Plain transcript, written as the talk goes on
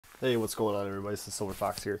Hey, what's going on, everybody? It's the Silver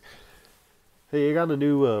Fox here. Hey, I got a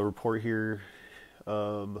new report here.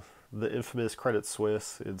 Um, the infamous Credit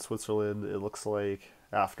Suisse in Switzerland. It looks like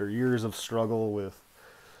after years of struggle with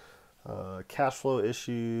cash flow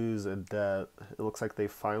issues and debt, it looks like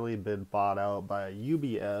they've finally been bought out by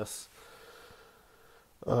UBS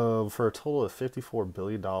for a total of $54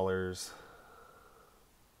 billion. Or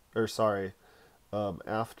sorry,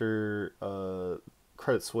 after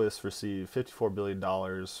Credit Suisse received $54 billion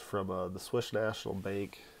from the Swiss National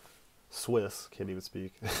Bank. Swiss can't even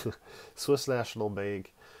speak. Swiss National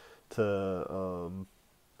Bank to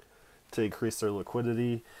to increase their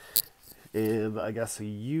liquidity, and I guess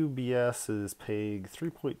UBS is paying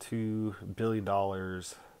 $3.2 billion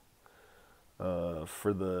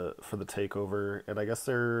for the takeover, and I guess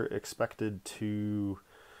they're expected to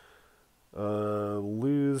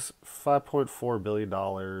lose $5.4 billion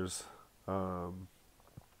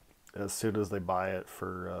as soon as they buy it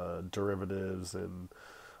for derivatives and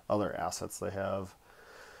other assets they have.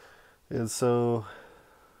 And so,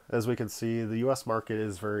 as we can see, the US market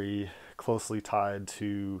is very closely tied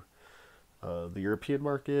to the European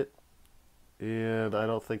market. And I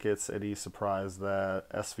don't think it's any surprise that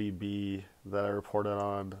SVB, that I reported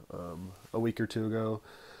on a week or two ago,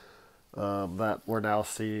 that we're now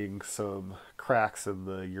seeing some cracks in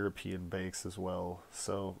the European banks as well.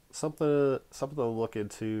 So something to look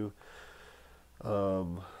into.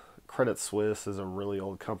 Um, Credit Suisse is a really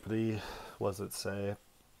old company. What does it say?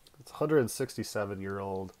 It's a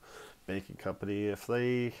 167-year-old banking company. If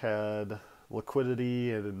they had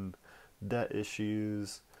liquidity and debt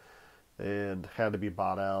issues and had to be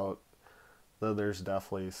bought out, then there's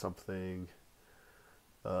definitely something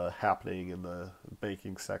happening in the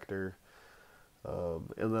banking sector.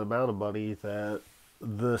 And the amount of money that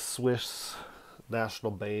the Swiss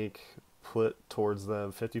National Bank put towards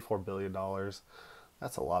them, $54 billion,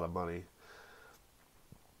 that's a lot of money.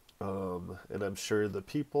 And I'm sure the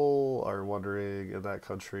people are wondering in that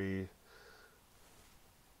country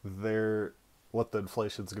their what the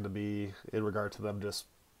inflation's going to be in regard to them just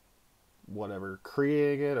whatever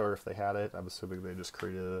creating it, or if they had it. I'm assuming they just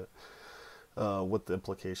created it. What the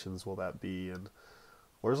implications will that be, and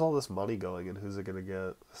where's all this money going, and who's it going to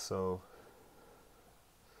get? So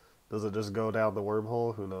does it just go down the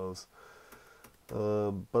wormhole? Who knows?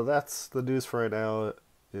 But that's the news for right now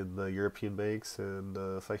in the European banks, and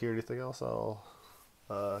if I hear anything else, I'll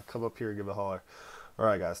come up here and give a holler. All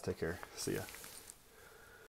right, guys, take care. See ya.